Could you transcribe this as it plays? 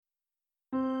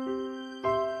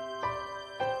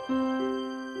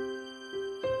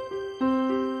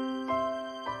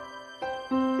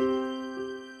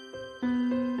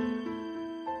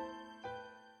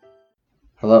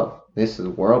This is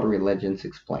World Religions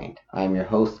Explained. I am your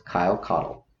host, Kyle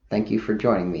Cottle. Thank you for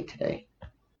joining me today.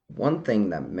 One thing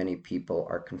that many people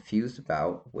are confused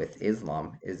about with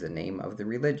Islam is the name of the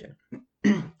religion.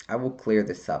 I will clear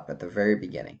this up at the very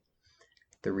beginning.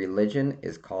 The religion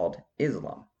is called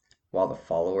Islam, while the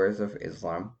followers of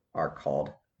Islam are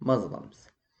called Muslims.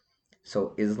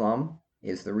 So Islam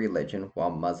is the religion, while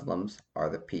Muslims are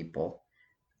the people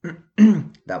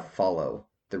that follow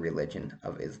the religion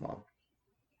of Islam.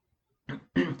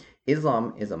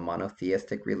 Islam is a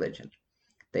monotheistic religion.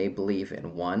 They believe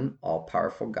in one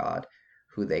all-powerful God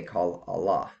who they call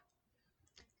Allah.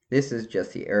 This is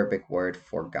just the Arabic word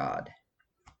for God.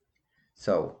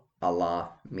 So Allah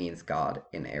means God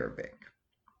in Arabic.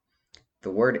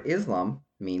 The word Islam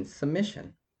means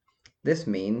submission. This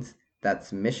means that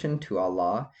submission to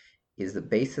Allah is the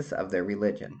basis of their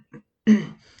religion.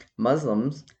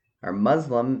 Muslim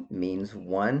means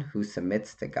one who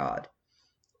submits to God.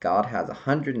 God has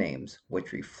 100 names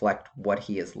which reflect what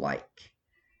he is like,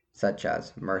 such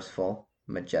as merciful,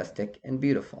 majestic, and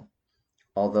beautiful.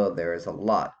 Although there is a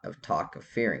lot of talk of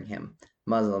fearing him,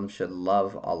 Muslims should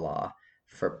love Allah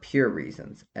for pure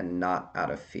reasons and not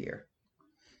out of fear.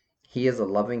 He is a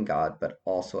loving God, but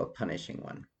also a punishing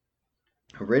one.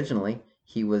 Originally,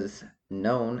 he was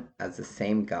known as the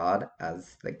same God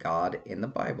as the God in the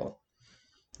Bible.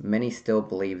 Many still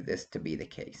believe this to be the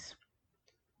case.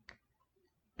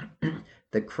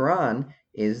 The Quran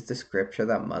is the scripture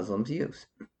that Muslims use.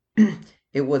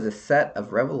 It was a set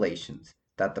of revelations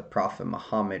that the Prophet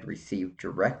Muhammad received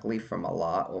directly from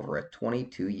Allah over a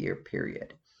 22-year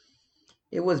period.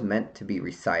 It was meant to be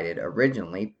recited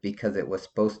originally because it was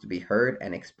supposed to be heard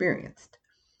and experienced.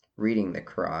 Reading the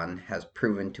Quran has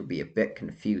proven to be a bit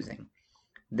confusing.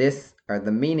 The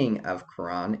meaning of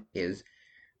Quran is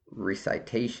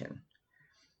recitation.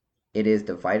 It is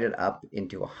divided up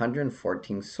into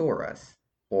 114 surahs,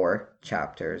 or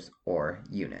chapters, or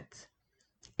units.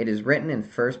 It is written in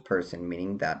first person,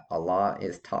 meaning that Allah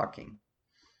is talking.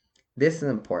 This is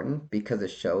important because it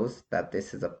shows that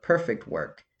this is a perfect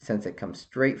work, since it comes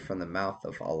straight from the mouth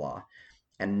of Allah,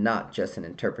 and not just an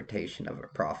interpretation of a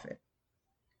prophet.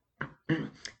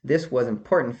 This was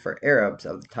important for Arabs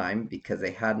of the time because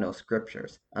they had no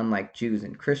scriptures, unlike Jews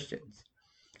and Christians,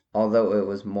 although it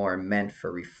was more meant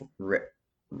for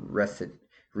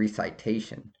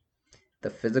recitation. The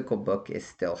physical book is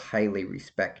still highly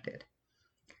respected.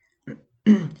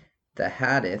 The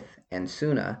Hadith and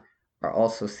Sunnah are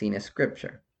also seen as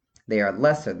scripture. They are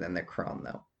lesser than the Quran,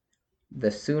 though.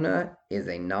 The Sunnah is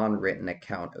a non-written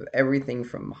account of everything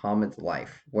from Muhammad's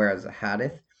life, whereas the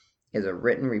Hadith is a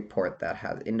written report that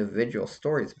has individual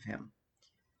stories of him.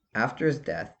 After his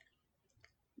death,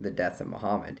 the death of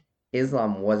Muhammad,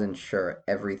 Islam wasn't sure of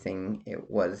everything it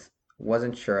was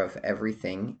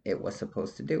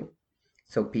supposed to do.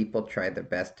 So people tried their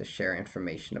best to share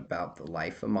information about the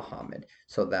life of Muhammad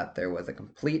so that there was a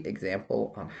complete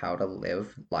example on how to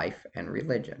live life and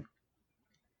religion.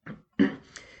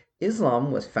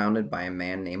 Islam was founded by a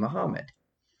man named Muhammad.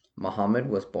 Muhammad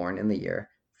was born in the year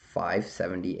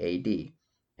 570 AD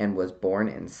and was born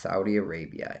in Saudi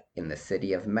Arabia in the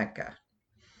city of Mecca.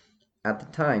 At the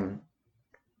time,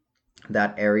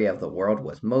 that area of the world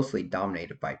was mostly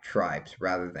dominated by tribes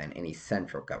rather than any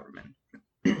central government.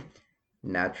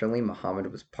 Naturally,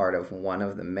 Muhammad was part of one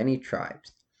of the many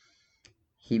tribes.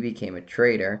 He became a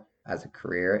trader as a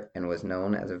career and was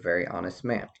known as a very honest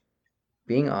man.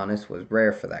 Being honest was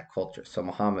rare for that culture, so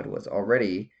Muhammad was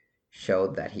already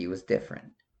showed that he was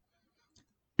different.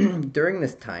 During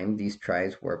this time, these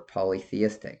tribes were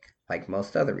polytheistic, like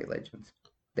most other religions.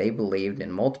 They believed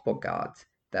in multiple gods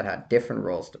that had different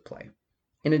roles to play.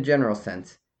 In a general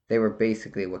sense, they were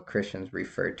basically what Christians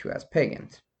referred to as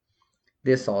pagans.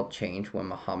 This all changed when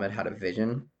Muhammad had a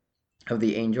vision of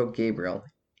the angel Gabriel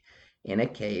in a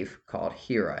cave called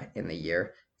Hira in the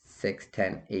year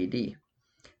 610 AD.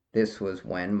 This was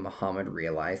when Muhammad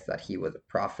realized that he was a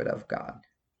prophet of God.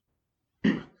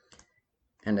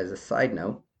 And as a side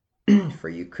note, for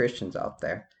you Christians out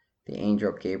there, the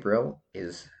angel Gabriel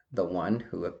is the one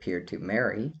who appeared to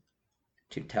Mary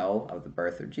to tell of the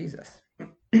birth of Jesus.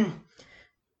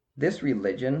 This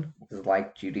religion was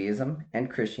like Judaism and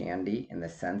Christianity in the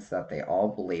sense that they all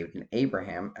believed in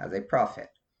Abraham as a prophet.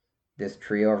 This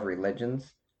trio of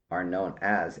religions are known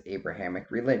as Abrahamic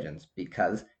religions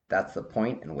because that's the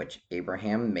point in which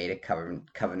Abraham made a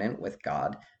covenant with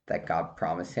God that God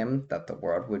promised him that the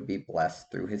world would be blessed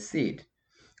through his seed,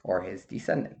 or his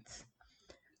descendants.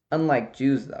 Unlike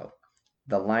Jews, though,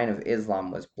 the line of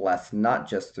Islam was blessed not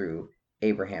just through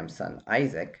Abraham's son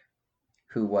Isaac,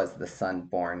 who was the son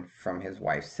born from his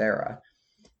wife Sarah,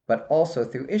 but also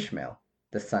through Ishmael,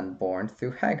 the son born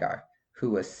through Hagar,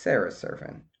 who was Sarah's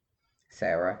servant,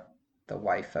 Sarah, the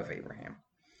wife of Abraham.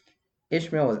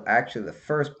 Ishmael was actually the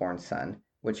firstborn son,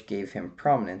 which gave him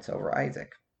prominence over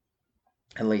Isaac,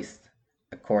 at least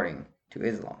according to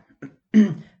Islam.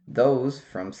 Those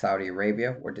from Saudi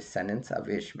Arabia were descendants of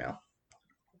Ishmael.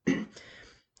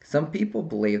 Some people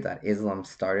believe that Islam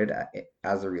started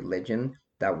as a religion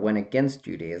that went against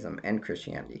Judaism and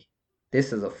Christianity.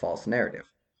 This is a false narrative.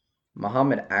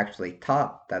 Muhammad actually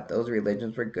taught that those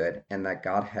religions were good and that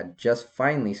God had just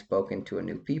finally spoken to a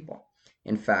new people.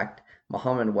 In fact,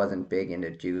 Muhammad wasn't big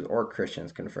into Jews or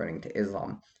Christians converting to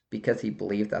Islam because he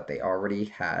believed that they already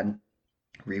had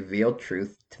revealed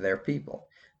truth to their people.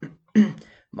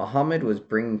 Muhammad was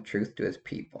bringing truth to his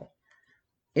people.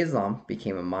 Islam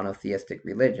became a monotheistic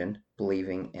religion,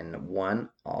 believing in one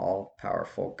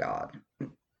all-powerful God.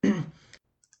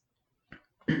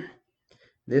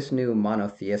 This new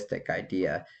monotheistic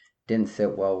idea didn't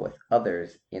sit well with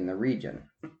others in the region.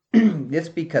 This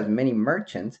because many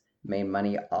merchants made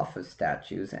money off of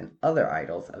statues and other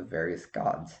idols of various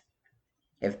gods.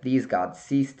 If these gods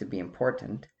ceased to be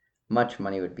important, much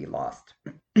money would be lost.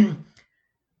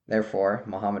 Therefore,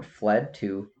 Muhammad fled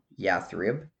to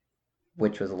Yathrib,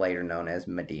 which was later known as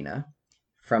Medina,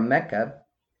 from Mecca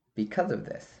because of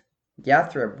this.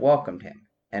 Yathrib welcomed him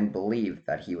and believed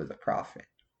that he was a prophet.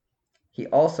 He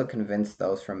also convinced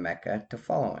those from Mecca to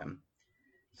follow him.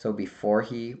 So before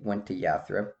he went to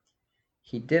Yathrib,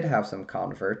 he did have some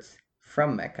converts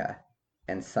from Mecca,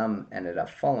 and some ended up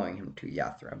following him to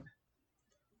Yathrib.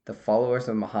 The followers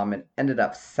of Muhammad ended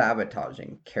up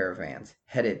sabotaging caravans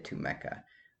headed to Mecca,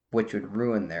 which would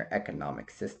ruin their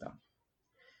economic system.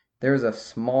 There was a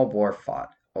small war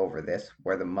fought over this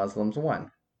where the Muslims won.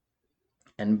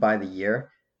 And by the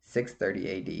year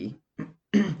 630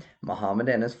 AD, Muhammad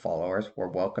and his followers were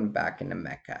welcomed back into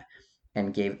Mecca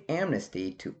and gave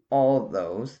amnesty to all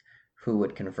those who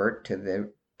would convert to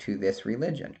this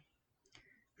religion.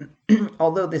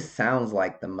 Although this sounds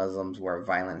like the Muslims were a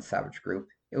violent, savage group,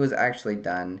 it was actually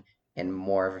done in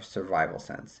more of a survival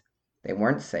sense. They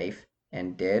weren't safe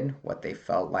and did what they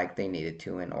felt like they needed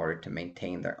to in order to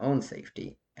maintain their own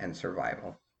safety and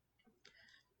survival.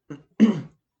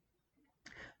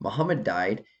 Muhammad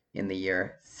died in the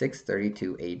year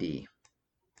 632 AD.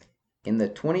 In the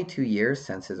 22 years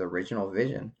since his original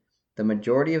vision, the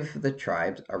majority of the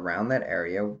tribes around that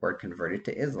area were converted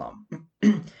to Islam.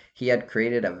 He had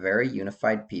created a very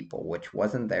unified people, which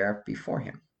wasn't there before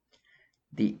him.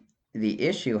 The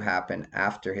issue happened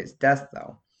after his death,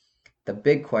 though. The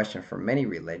big question for many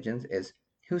religions is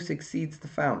who succeeds the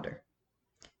founder?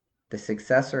 The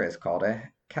successor is called a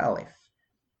caliph.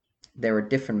 There were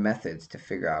different methods to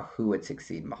figure out who would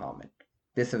succeed Muhammad.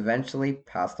 This eventually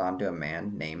passed on to a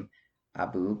man named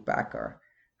Abu Bakr,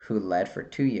 who led for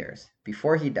 2 years.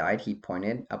 Before he died, he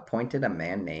appointed a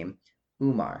man named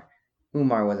Umar.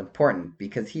 Umar was important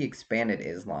because he expanded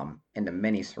Islam into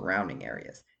many surrounding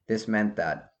areas. This meant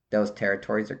that those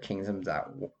territories or kingdoms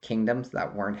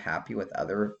that weren't happy with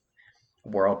other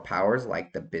world powers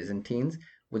like the Byzantines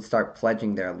would start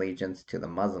pledging their allegiance to the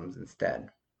Muslims instead.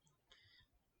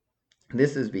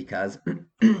 This is because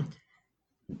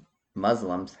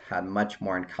Muslims had much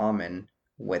more in common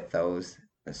with those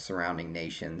surrounding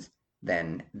nations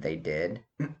than they did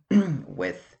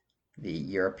with the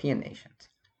European nations.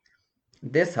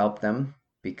 This helped them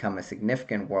become a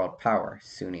significant world power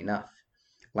soon enough.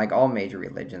 Like all major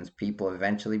religions, people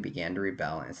eventually began to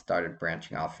rebel and started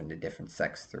branching off into different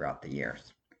sects throughout the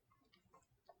years.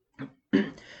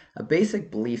 A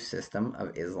basic belief system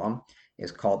of Islam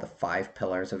is called the 5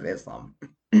 pillars of Islam.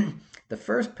 The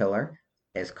first pillar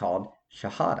is called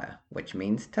Shahada, which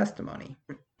means testimony.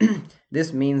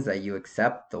 This means that you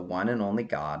accept the one and only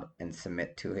God and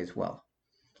submit to his will.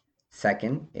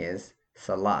 Second is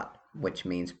Salat, which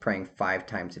means praying 5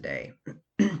 times a day.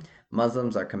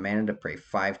 Muslims are commanded to pray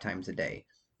 5 times a day.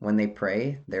 When they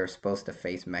pray, they are supposed to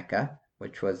face Mecca,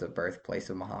 which was the birthplace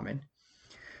of Muhammad.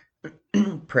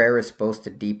 Prayer is supposed to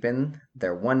deepen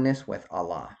their oneness with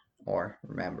Allah, or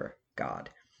remember, God.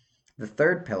 The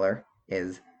third pillar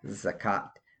is Zakat,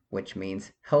 which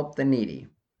means help the needy.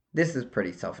 This is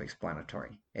pretty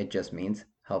self-explanatory. It just means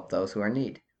help those who are in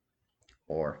need,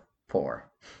 or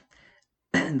poor.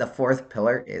 The fourth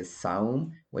pillar is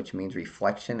Saum, which means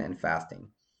reflection and fasting.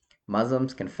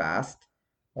 Muslims can fast,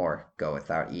 or go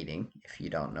without eating, if you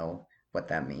don't know what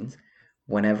that means,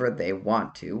 whenever they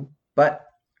want to, but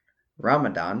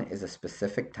Ramadan is a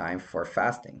specific time for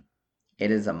fasting. It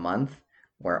is a month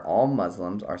where all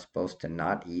Muslims are supposed to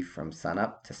not eat from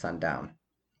sunup to sundown.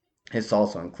 This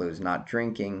also includes not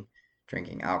drinking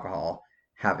alcohol,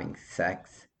 having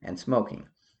sex, and smoking.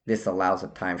 This allows a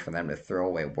time for them to throw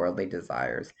away worldly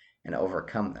desires and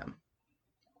overcome them.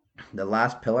 The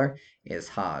last pillar is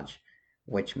Hajj,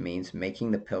 which means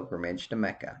making the pilgrimage to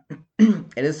Mecca.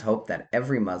 It is hoped that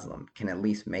every Muslim can at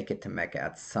least make it to Mecca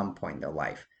at some point in their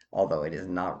life, although it is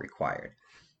not required.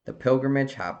 The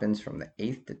pilgrimage happens from the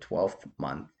 8th to 12th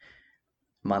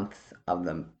month of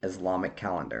the Islamic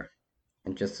calendar.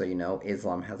 And just so you know,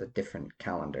 Islam has a different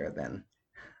calendar than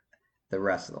the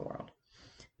rest of the world.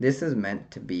 This is meant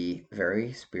to be a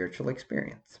very spiritual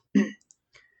experience.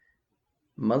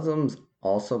 Muslims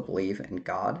also believe in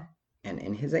God and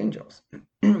in his angels.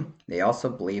 They also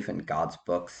believe in God's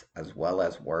books as well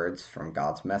as words from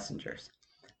God's messengers.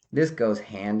 This goes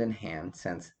hand in hand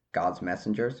since God's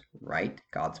messengers write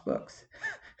God's books.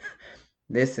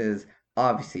 This is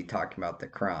obviously talking about the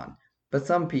Quran, but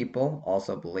some people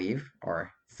also believe,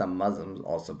 or some Muslims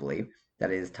also believe,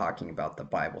 that it is talking about the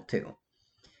Bible too.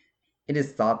 It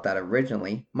is thought that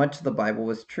originally much of the Bible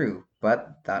was true,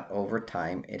 but that over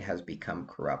time it has become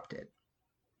corrupted.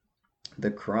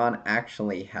 The Quran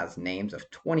actually has names of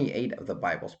 28 of the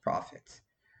Bible's prophets.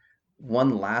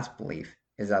 One last belief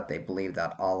is that they believe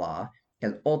that Allah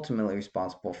is ultimately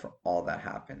responsible for all that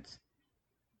happens.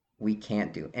 We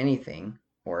can't do anything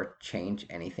or change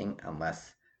anything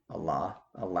unless Allah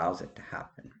allows it to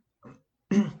happen.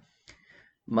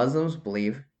 Muslims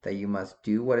believe that you must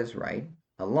do what is right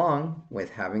along with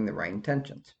having the right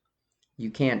intentions. You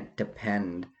can't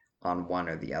depend on one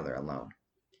or the other alone.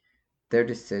 Their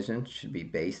decisions should be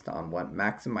based on what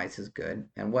maximizes good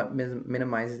and what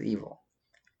minimizes evil.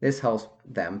 This helps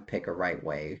them pick a right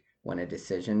way when a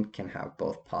decision can have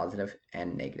both positive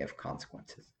and negative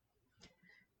consequences.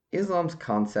 Islam's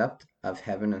concept of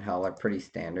heaven and hell are pretty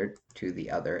standard to the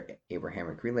other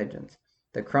Abrahamic religions.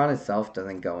 The Quran itself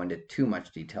doesn't go into too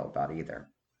much detail about either.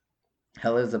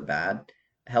 Hell is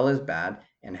bad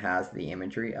and has the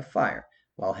imagery of fire,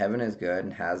 while heaven is good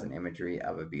and has an imagery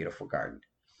of a beautiful garden.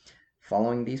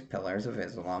 Following these pillars of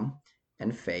Islam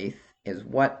and faith is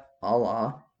what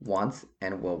Allah wants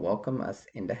and will welcome us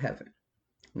into heaven.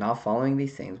 Not following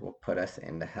these things will put us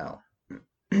into hell.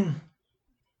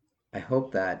 I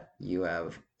hope that you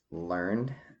have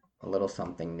learned a little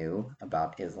something new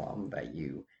about Islam that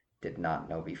you did not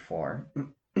know before.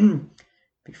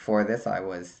 Before this, I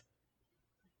was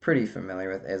pretty familiar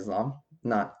with Islam,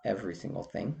 not every single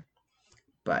thing,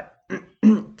 but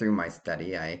through my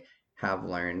study, I have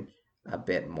learned a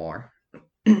bit more.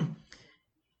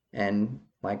 And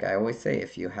like I always say,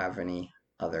 if you have any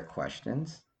other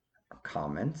questions or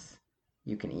comments,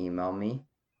 you can email me.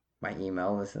 My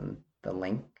email is in the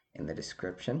link in the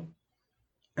description.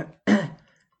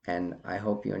 And I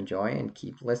hope you enjoy and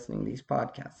keep listening to these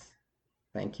podcasts.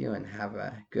 Thank you and have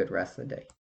a good rest of the day.